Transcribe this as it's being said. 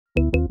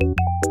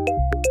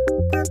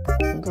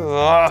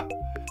Ugh.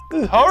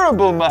 This is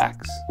horrible,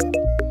 Max.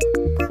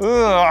 Ugh.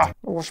 I'll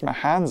wash my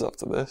hands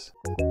after this.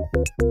 You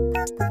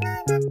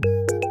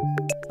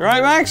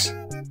right, Max?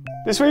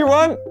 This what you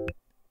want?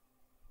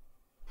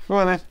 Go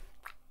on then.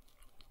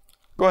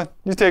 Go on,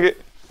 you take it.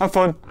 Have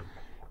fun.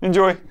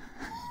 Enjoy.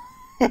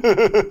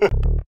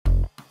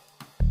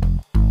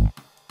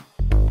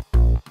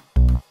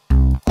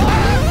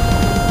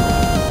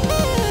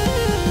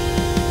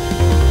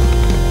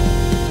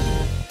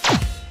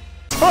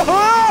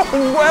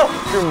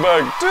 Welcome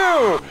back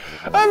to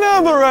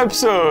another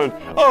episode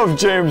of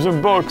James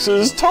and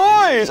Box's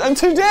Toys, and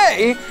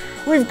today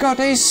we've got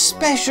a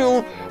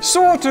special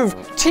sort of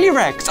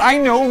T-Rex. I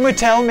know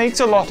Mattel makes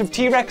a lot of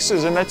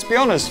T-Rexes, and let's be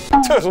honest,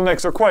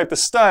 turtlenecks are quite the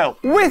style.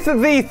 With the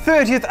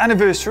 30th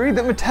anniversary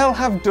that Mattel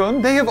have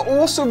done, they have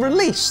also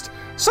released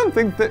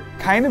something that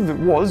kind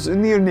of was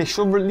in the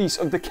initial release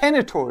of the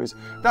Kenner toys,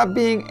 that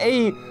being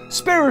a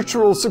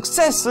spiritual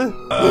successor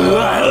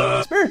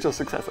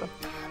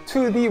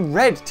to the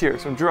red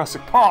T-Rex from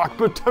Jurassic Park,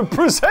 but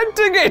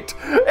presenting it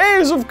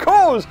is, of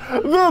course,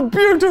 the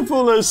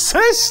beautiful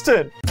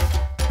assistant.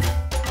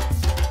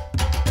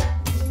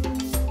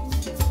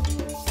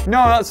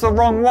 No, that's the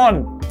wrong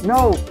one.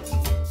 No.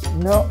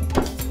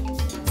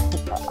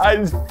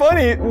 It's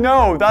funny.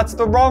 No, that's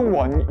the wrong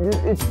one.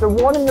 It's the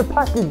one in the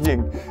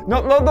packaging,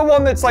 not the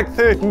one that's like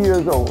 30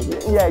 years old.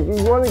 Yeah,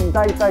 you want it.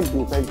 Thank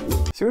you.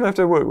 See what I have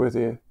to work with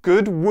here.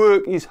 Good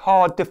work is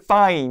hard to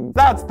find.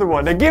 That's the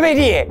one. Now give it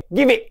here.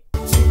 Give it.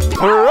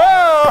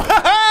 Hurrah!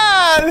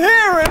 And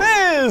here it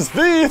is,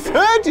 the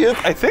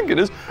 30th, I think it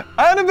is,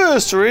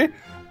 anniversary.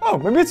 Oh,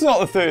 maybe it's not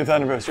the 30th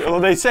anniversary, although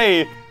they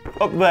say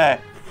up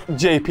there,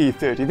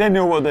 JP30. They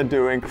know what they're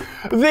doing.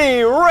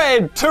 The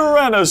red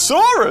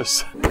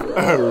Tyrannosaurus.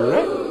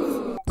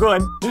 Alright. Go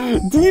on.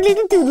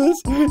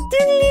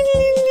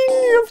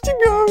 Off she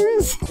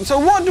goes. So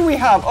what do we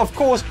have? Of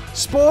course,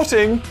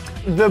 sporting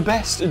the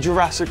best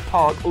Jurassic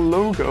Park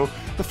logo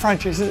the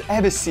franchise has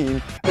ever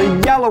seen.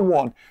 The yellow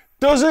one.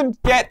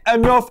 Doesn't get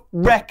enough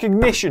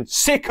recognition.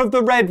 Sick of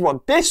the red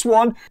one. This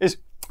one is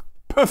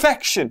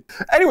perfection.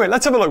 Anyway,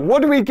 let's have a look.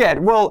 What do we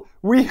get? Well,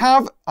 we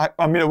have, I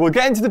mean, we'll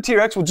get into the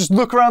T-Rex. We'll just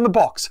look around the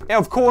box. Yeah,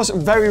 of course,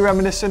 very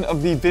reminiscent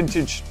of the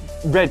vintage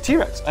red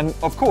T-Rex. And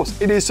of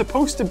course, it is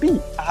supposed to be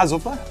as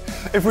of that.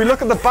 If we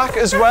look at the back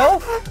as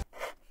well,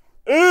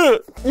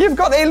 you've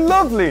got a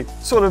lovely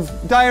sort of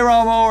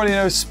diorama or, you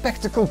know,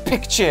 spectacle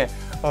picture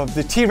of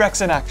the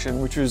T-Rex in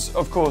action, which was,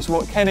 of course,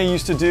 what Kenner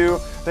used to do.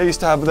 They used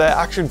to have their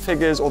action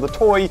figures or the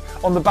toy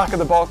on the back of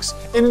the box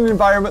in an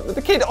environment that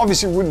the kid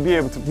obviously wouldn't be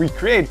able to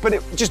recreate, but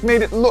it just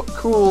made it look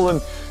cool,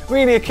 and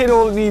really a kid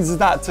all it needs is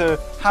that to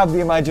have the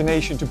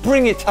imagination to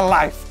bring it to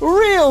life.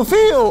 Real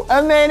feel!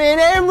 And then in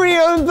every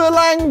other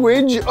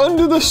language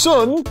under the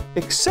sun,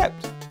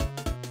 except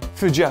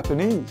for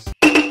Japanese.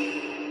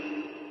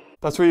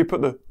 That's where you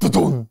put the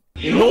da-dun.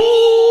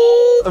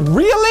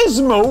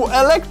 Realismo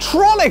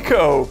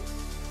Electronico.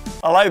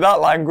 I like that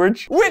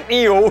language.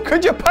 Whitney-o,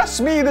 could you pass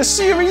me the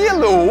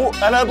cereal-o?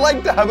 And I'd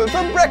like to have it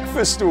for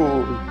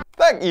breakfast-o.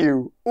 Thank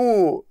you.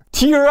 Oh,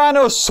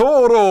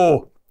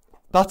 Tyrannosauro.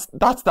 That's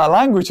that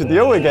language with the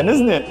O again,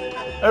 isn't it?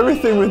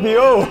 Everything with the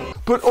O.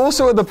 But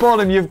also at the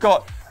bottom, you've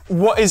got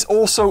what is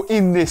also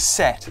in this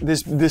set,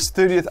 this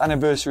 30th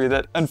anniversary,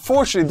 that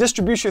unfortunately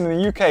distribution in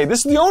the UK,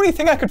 this is the only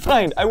thing I could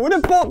find. I would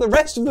have bought the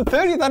rest of the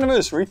 30th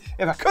anniversary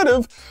if I could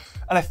have.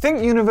 And I think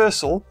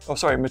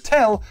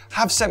Mattel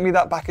have sent me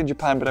that back in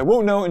Japan, but I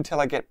won't know until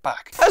I get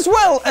back. As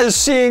well as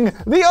seeing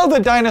the other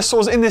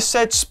dinosaurs in this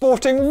set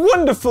sporting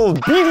wonderful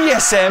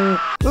BDSM.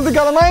 Look at the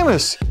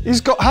Gallimimus.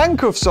 He's got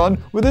handcuffs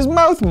on with his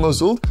mouth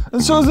muzzled,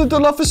 and so is the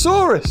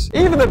Dilophosaurus.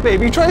 Even the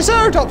baby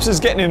Triceratops is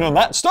getting in on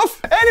that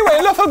stuff. Anyway,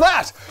 enough of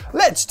that.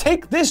 Let's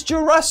take this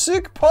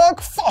Jurassic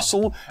Park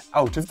fossil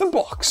out of the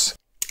box.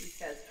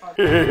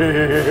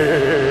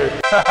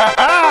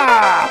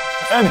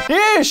 And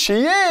here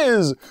she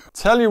is!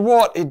 Tell you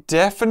what, it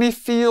definitely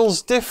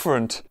feels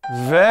different.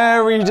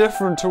 Very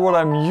different to what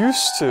I'm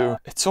used to.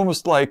 It's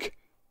almost like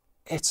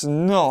it's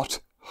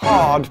not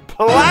hard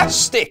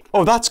plastic.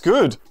 Oh, that's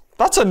good.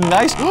 That's a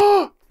nice...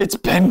 It's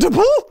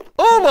bendable?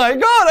 Oh my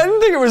god, I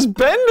didn't think it was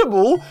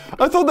bendable.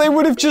 I thought they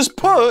would have just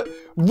put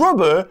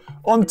rubber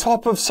on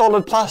top of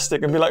solid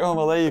plastic and be like, oh,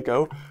 well, there you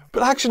go.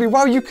 But actually,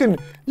 wow, you can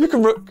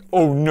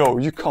oh no,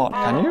 you can't,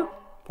 can you?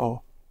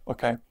 Oh,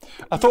 okay.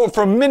 I thought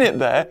for a minute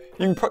there,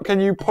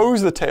 can you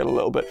pose the tail a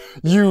little bit?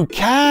 You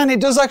can, it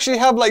does actually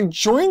have like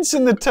joints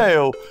in the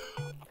tail.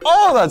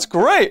 Oh, that's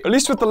great. At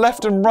least with the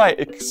left and right,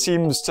 it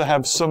seems to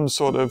have some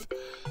sort of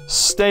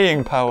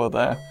staying power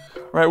there.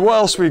 Right, what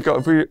else we got?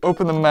 If we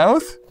open the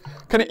mouth,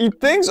 can it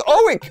eat things?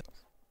 Oh,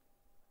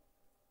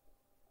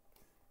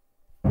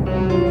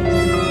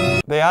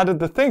 they added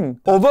the thing.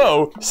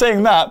 Although,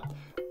 saying that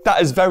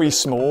is very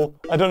small.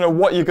 I don't know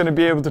what you're going to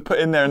be able to put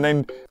in there and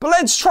then... But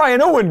let's try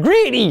an Owen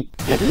Greedy!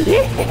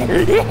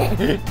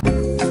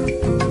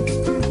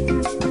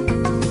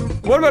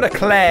 What about a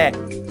Claire?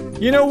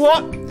 You know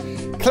what?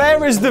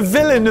 Claire is the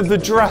villain of the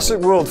Jurassic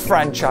World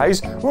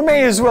franchise. We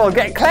may as well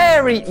get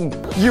Claire eaten.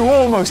 You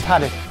almost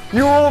had it.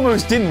 You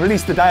almost didn't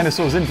release the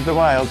dinosaurs into the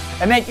wild,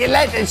 and then you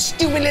let the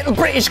stupid little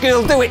British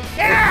girl do it.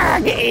 Ah,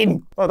 get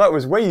in! Oh, that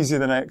was way easier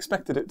than I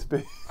expected it to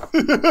be.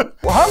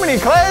 Well, how many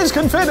Claires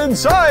can fit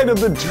inside of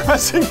the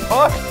Jurassic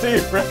Park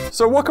T.rex?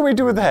 So what can we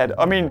do with the head?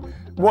 I mean,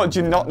 what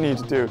do you not need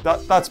to do?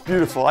 That's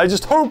beautiful. I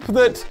just hope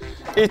that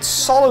it's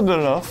solid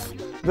enough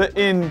that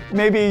in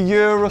maybe a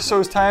year or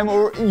so's time,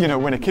 or, you know,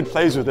 when a kid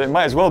plays with it, it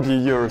might as well be a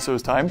year or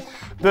so's time,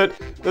 that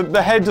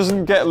the head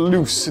doesn't get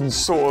loose and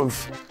sort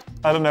of,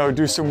 I don't know,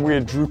 do some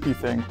weird droopy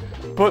thing.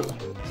 But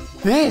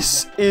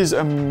this is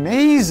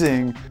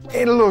amazing.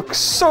 It looks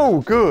so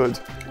good.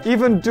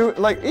 Even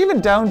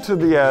down to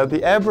the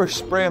airbrush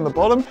spray on the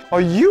bottom.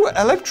 Are you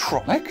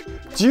electronic?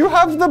 Do you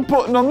have the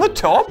button on the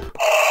top?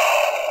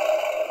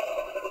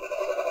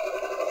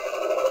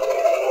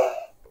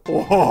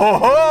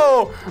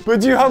 Oh, but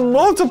do you have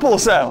multiple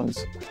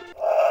sounds?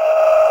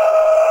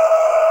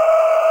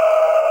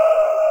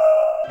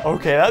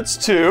 Okay, that's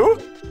 2.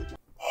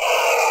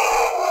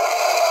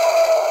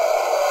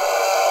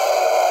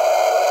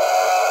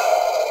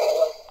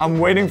 I'm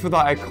waiting for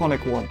that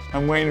iconic one.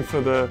 I'm waiting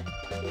for the...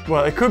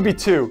 Well, it could be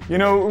 2. You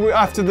know,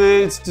 after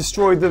it's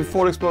destroyed the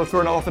Ford Explorer,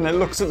 thrown it off, and it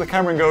looks at the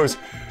camera and goes,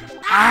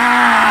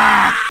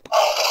 ah!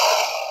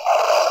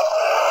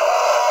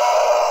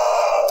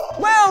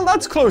 Well,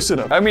 that's close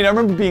enough. I mean, I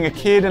remember being a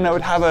kid and I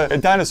would have a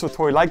dinosaur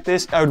toy like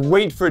this. I would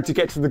wait for it to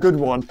get to the good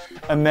one.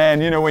 And then,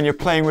 you know, when you're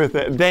playing with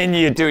it, then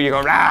you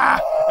go,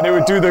 ah! And it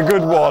would do the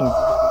good one.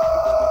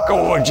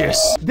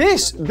 Gorgeous.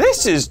 This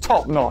is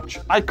top notch.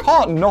 I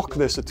can't knock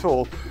this at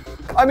all.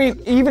 I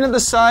mean, even at the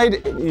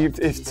side, if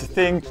it's a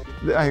thing,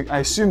 I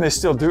assume they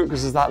still do it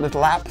because there's that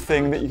little app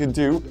thing that you can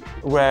do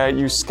where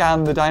you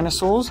scan the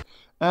dinosaurs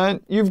and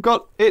you've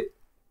got it.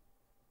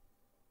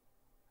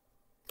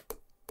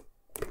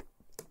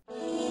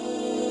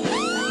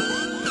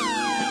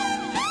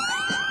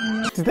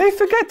 Did they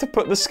forget to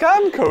put the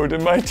scan code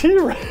in my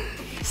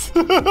T.rex?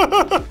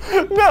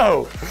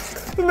 No,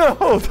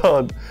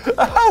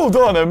 hold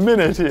on a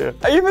minute here.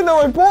 Even though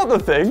I bought the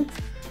thing,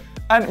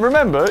 and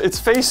remember, it's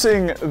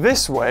facing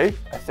this way,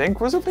 I think.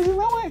 Was it facing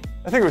that way?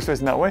 I think it was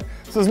facing that way.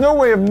 So there's no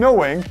way of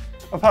knowing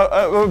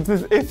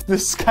if the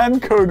scan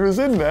code was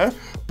in there,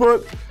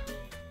 but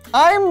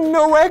I'm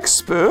no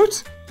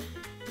expert.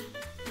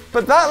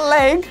 But that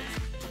leg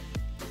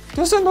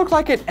doesn't look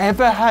like it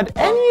ever had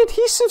any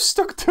adhesive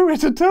stuck to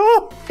it at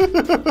all.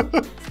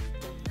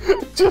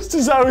 Just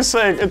as I was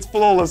saying, it's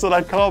flawless and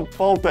I can't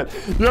fault it.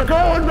 You go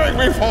and make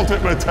me fault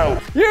it,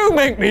 Mattel. You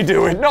make me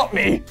do it, not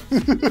me.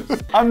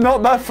 I'm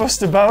not that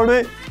fussed about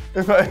it.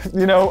 If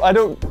I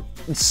don't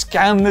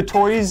scan the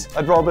toys.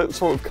 I'd rather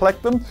sort of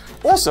collect them.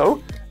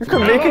 Also, you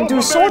can make it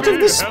do sort of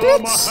the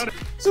splits.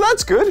 So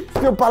that's good.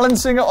 If you're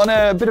balancing it on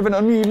a bit of an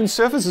uneven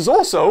surface, there's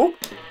also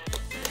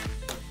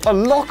a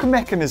lock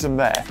mechanism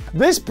there.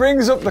 This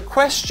brings up the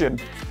question.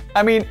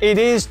 I mean, it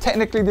is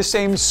technically the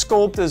same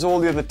sculpt as all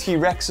the other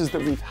T-Rexes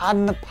that we've had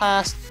in the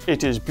past.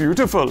 It is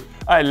beautiful.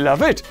 I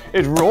love it.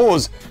 It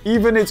roars.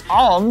 Even its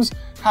arms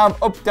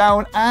have up,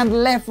 down,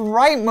 and left,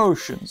 right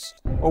motions.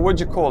 Or what'd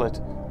you call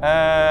it?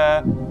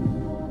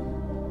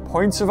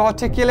 Points of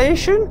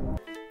articulation?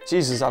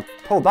 Jesus, I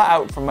pulled that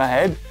out from my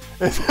head.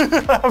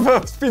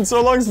 It's been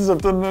so long since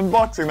I've done an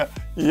unboxing that.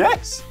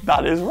 Yes,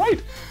 that is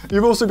right.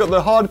 You've also got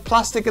the hard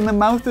plastic in the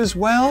mouth as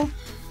well.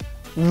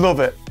 Love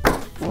it.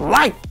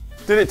 Right.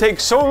 Did it take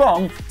so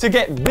long to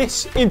get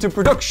this into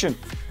production?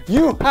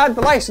 You had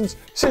the license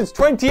since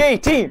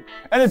 2018,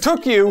 and it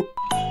took you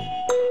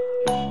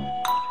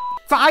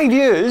 5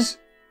 years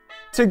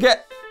to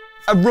get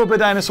a rubber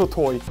dinosaur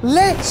toy.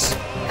 Let's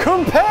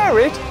compare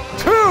it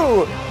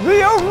to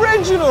the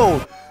original.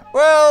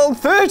 Well,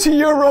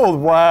 30-year-old,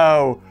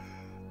 wow.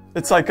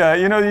 It's like,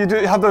 you know, you do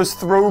have those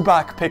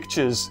throwback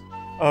pictures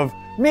of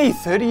me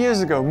 30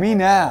 years ago, me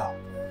now.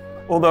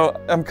 Although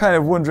I'm kind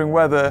of wondering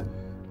whether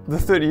the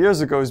 30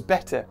 years ago is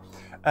better.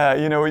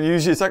 You know,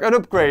 usually it's like an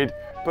upgrade,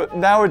 but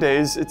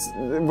nowadays,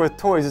 with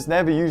toys, it's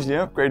never usually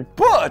an upgrade.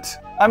 But,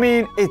 I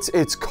mean,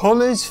 its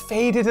colors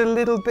faded a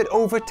little bit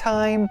over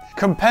time.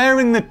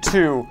 Comparing the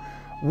two,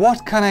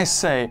 what can I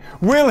say?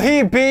 Will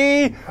he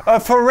be a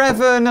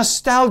forever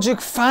nostalgic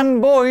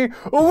fanboy,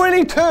 or will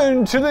he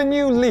turn to the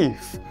new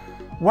leaf?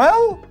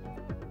 Well,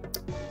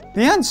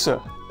 the answer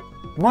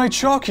might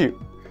shock you.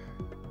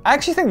 I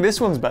actually think this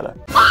one's better.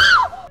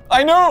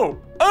 I know!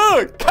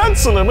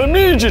 Cancel him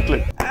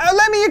immediately!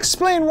 Let me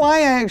explain why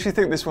I actually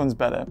think this one's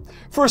better.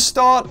 For a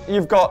start,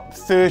 you've got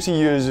 30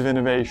 years of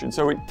innovation,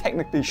 so it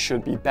technically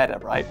should be better,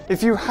 right?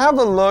 If you have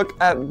a look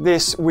at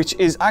this, which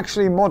is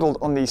actually modeled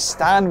on the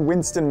Stan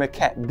Winston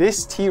maquette,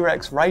 this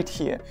T-Rex right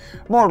here,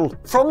 modeled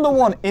from the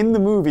one in the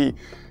movie,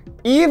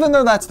 even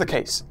though that's the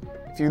case,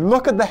 if you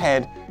look at the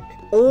head, it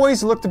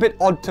always looked a bit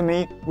odd to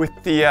me with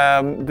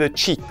the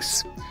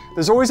cheeks.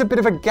 There's always a bit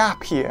of a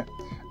gap here.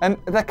 And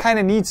that kind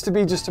of needs to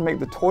be just to make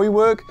the toy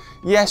work.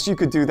 Yes, you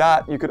could do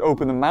that. You could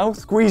open the mouth,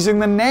 squeezing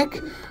the neck,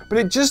 but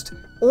it just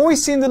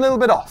always seemed a little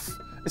bit off.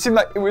 It seemed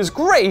like it was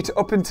great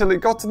up until it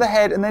got to the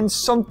head and then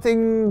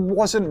something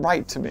wasn't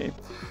right to me.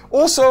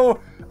 Also,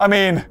 I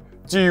mean,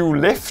 do you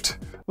lift?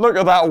 Look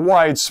at that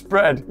wide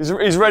spread.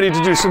 He's ready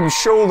to do some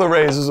shoulder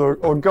raises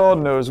or God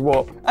knows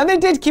what. And they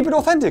did keep it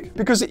authentic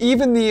because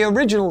even the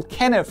original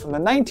Kenner from the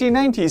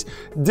 1990s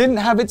didn't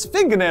have its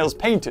fingernails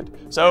painted.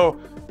 So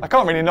I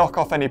can't really knock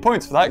off any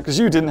points for that because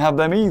you didn't have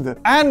them either.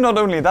 And not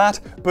only that,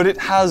 but it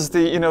has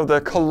the, you know,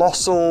 the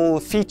colossal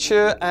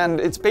feature, and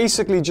it's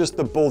basically just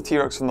the bull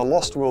T-Rex from the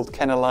Lost World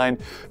Kenner line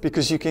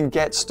because you can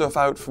get stuff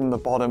out from the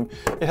bottom.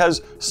 It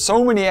has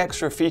so many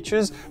extra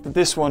features that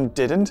this one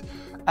didn't.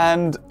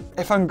 And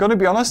if I'm gonna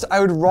be honest, I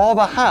would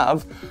rather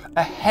have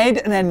a head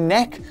and a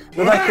neck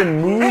that I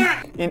can move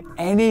in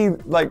any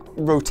like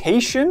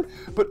rotation,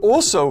 but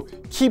also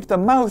keep the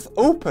mouth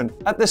open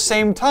at the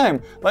same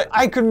time. Like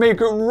I could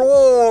make it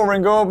roar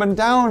and go up and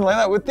down like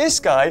that. With this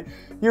guy,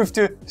 you have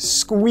to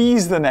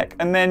squeeze the neck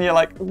and then you're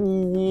like,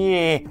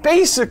 yeah.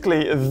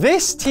 Basically,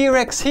 this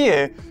T-Rex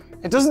here,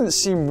 it doesn't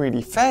seem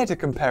really fair to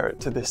compare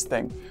it to this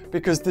thing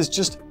because there's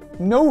just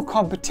no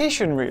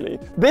competition really.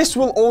 This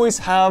will always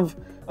have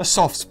a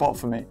soft spot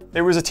for me.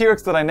 It was a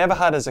T-Rex that I never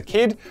had as a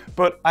kid,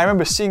 but I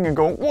remember seeing and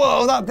going,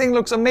 whoa, that thing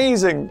looks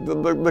amazing.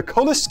 The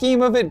color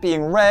scheme of it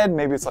being red,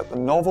 maybe it's like the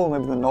novel,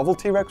 maybe the novel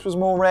T-Rex was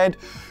more red.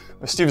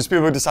 But Steven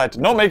Spielberg decided to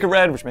not make it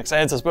red, which makes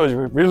sense, I suppose,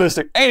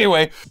 realistic.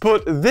 Anyway,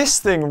 but this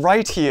thing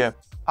right here,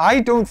 I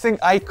don't think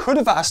I could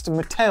have asked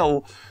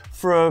Mattel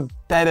for a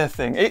better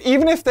thing.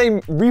 Even if they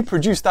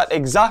reproduced that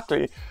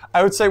exactly,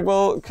 I would say,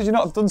 well, could you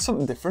not have done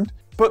something different?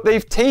 But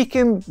they've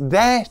taken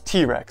their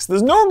T-Rex.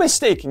 There's no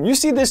mistaking. You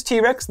see this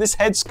T-Rex, this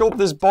head sculpt,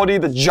 this body,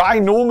 the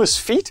ginormous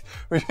feet,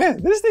 which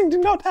this thing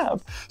did not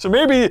have. So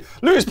maybe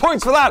lose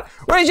points for that.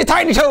 Where's your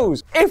tiny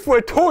toes? If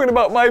we're talking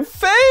about my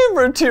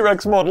favorite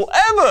T-Rex model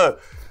ever,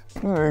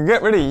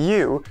 get rid of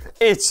you,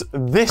 it's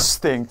this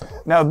thing.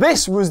 Now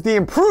this was the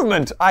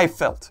improvement I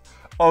felt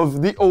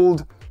of the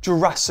old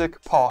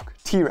Jurassic Park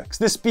T-Rex.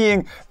 This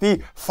being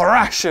the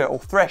Thrasher, or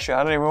Thresher,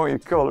 I don't even know what you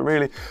call it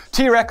really,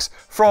 T-Rex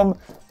from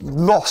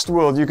Lost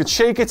World. You could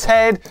shake its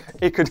head,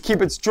 it could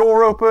keep its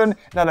jaw open,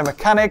 it had a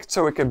mechanic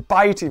so it could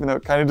bite, even though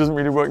it kind of doesn't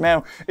really work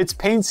now. Its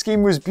paint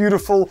scheme was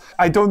beautiful.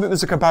 I don't think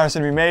there's a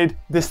comparison to be made.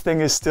 This thing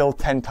is still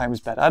 10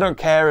 times better. I don't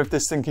care if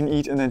this thing can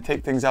eat and then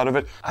take things out of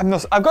it.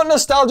 I've got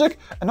nostalgic,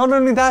 and not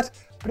only that,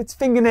 but its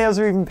fingernails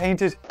are even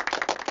painted.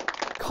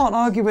 Can't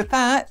argue with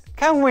that,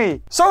 can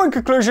we? So in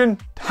conclusion,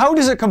 how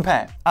does it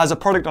compare as a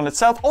product on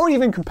itself, or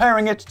even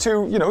comparing it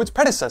to, you know, its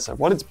predecessor,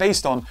 what it's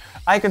based on?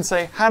 I can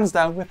say hands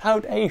down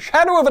without a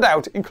shadow of a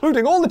doubt,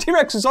 including all the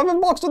T-Rexes I've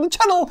unboxed on the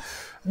channel,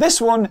 this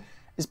one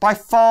is by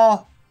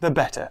far the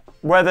better.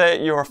 Whether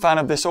you're a fan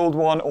of this old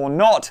one or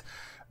not,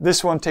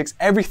 this one takes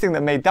everything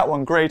that made that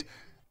one great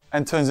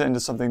and turns it into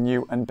something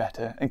new and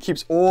better, and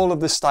keeps all of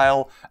the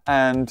style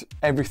and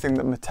everything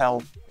that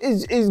Mattel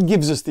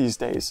gives us these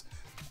days.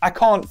 I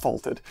can't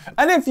fault it.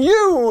 And if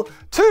you,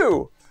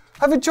 too,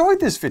 have enjoyed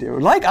this video,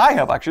 like I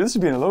have actually, this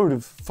has been a load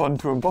of fun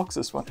to unbox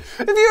this one.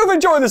 If you have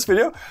enjoyed this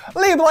video,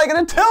 leave a like, and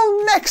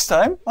until next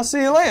time, I'll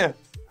see you later.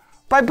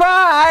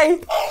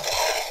 Bye-bye!